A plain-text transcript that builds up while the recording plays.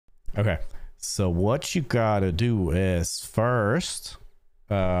Okay, so what you gotta do is first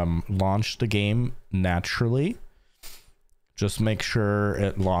launch the game naturally. Just make sure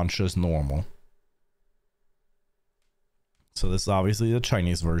it launches normal. So this is obviously the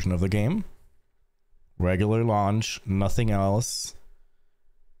Chinese version of the game. Regular launch, nothing else.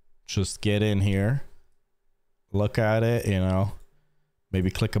 Just get in here, look at it, you know,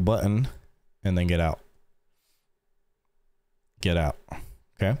 maybe click a button and then get out. Get out.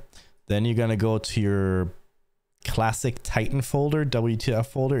 Okay. Then you're going to go to your classic Titan folder, WTF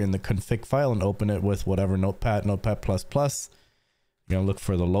folder in the config file and open it with whatever notepad. You're going to look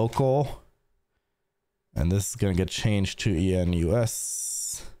for the local. And this is going to get changed to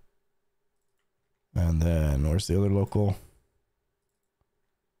ENUS. And then where's the other local?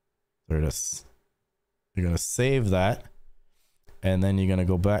 There it is. You're going to save that. And then you're going to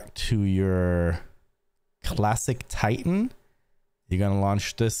go back to your classic Titan. You're going to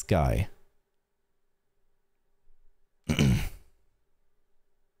launch this guy. Okay.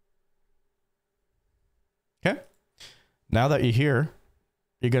 Now that you're here,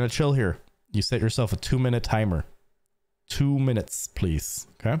 you're going to chill here. You set yourself a 2-minute timer. 2 minutes, please.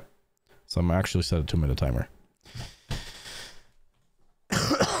 Okay. So I'm actually set a 2-minute timer.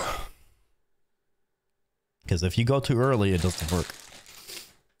 Because if you go too early, it doesn't work.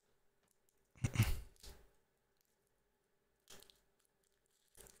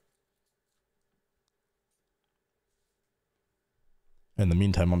 In the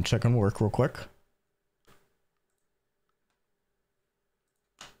meantime, I'm checking work real quick.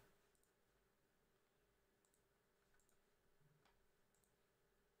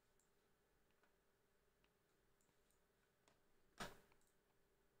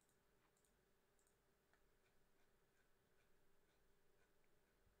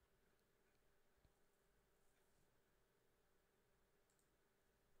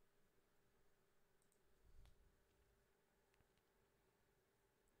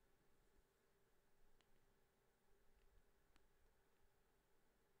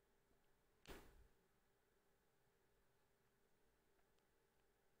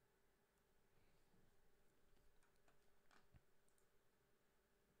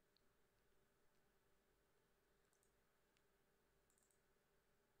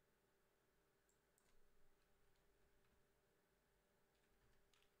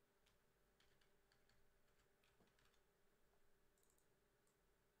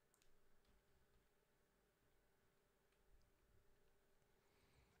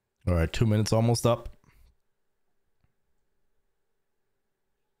 All right, 2 minutes almost up.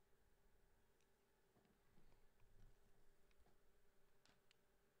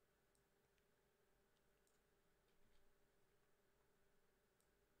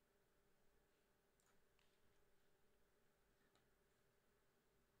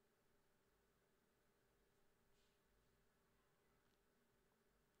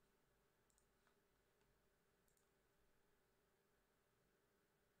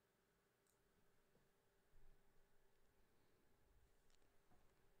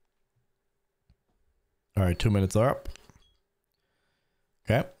 All right, 2 minutes are up.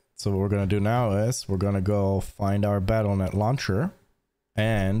 Okay, so what we're going to do now is we're going to go find our BattleNet launcher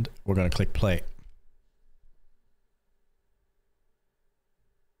and we're going to click play.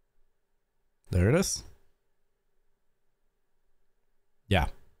 There it is. Yeah.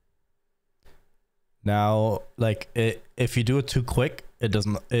 Now, like if you do it too quick, it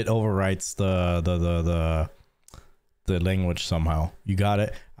overwrites the language somehow. You got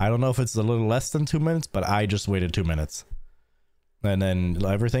it. I don't know if it's a little less than 2 minutes, but I just waited 2 minutes. And then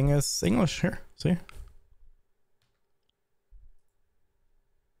everything is English here. See?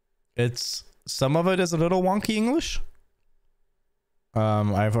 Some of it is a little wonky English.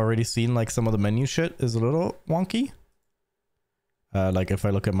 I've already seen like some of the menu shit is a little wonky. Like if I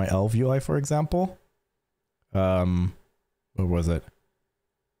look at my Elf UI, for example. What was it?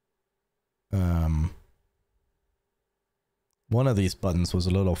 One of these buttons was a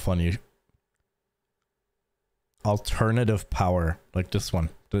little funny. Alternative power, like this one.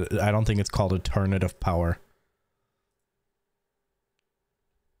 I don't think it's called alternative power.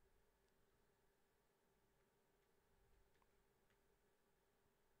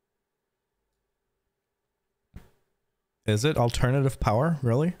 Is it alternative power?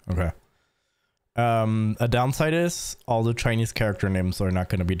 Really? Okay. A downside is all the Chinese character names are not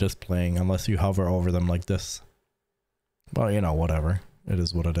going to be displaying unless you hover over them like this. Well, you know, whatever. It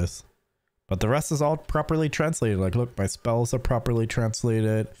is what it is. But the rest is all properly translated. Like, look, my spells are properly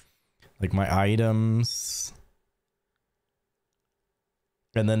translated. Like, my items.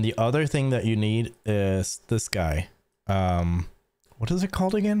 And then the other thing that you need is this guy. What is it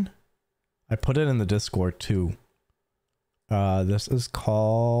called again? I put it in the Discord too. This is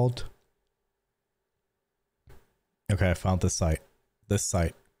called... Okay, I found this site.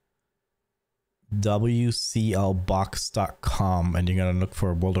 WCLbox.com, and you're gonna look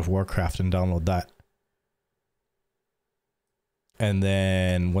for World of Warcraft and download that. And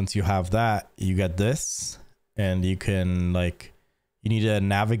then once you have that, you get this, and you can like, you need to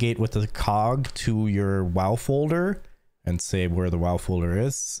navigate with the cog to your WoW folder and say where the WoW folder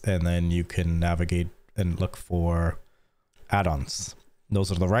is, and then you can navigate and look for add-ons.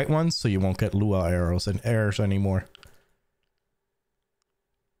 Those are the right ones, so you won't get Lua arrows and errors anymore.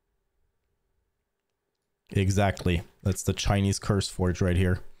 Exactly. That's the Chinese Curseforge right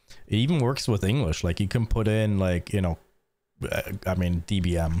here. It even works with English. Like you can put in like, you know, I mean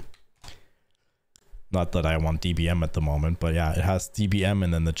DBM. Not that I want DBM at the moment, but yeah, it has DBM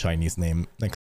and then the Chinese name.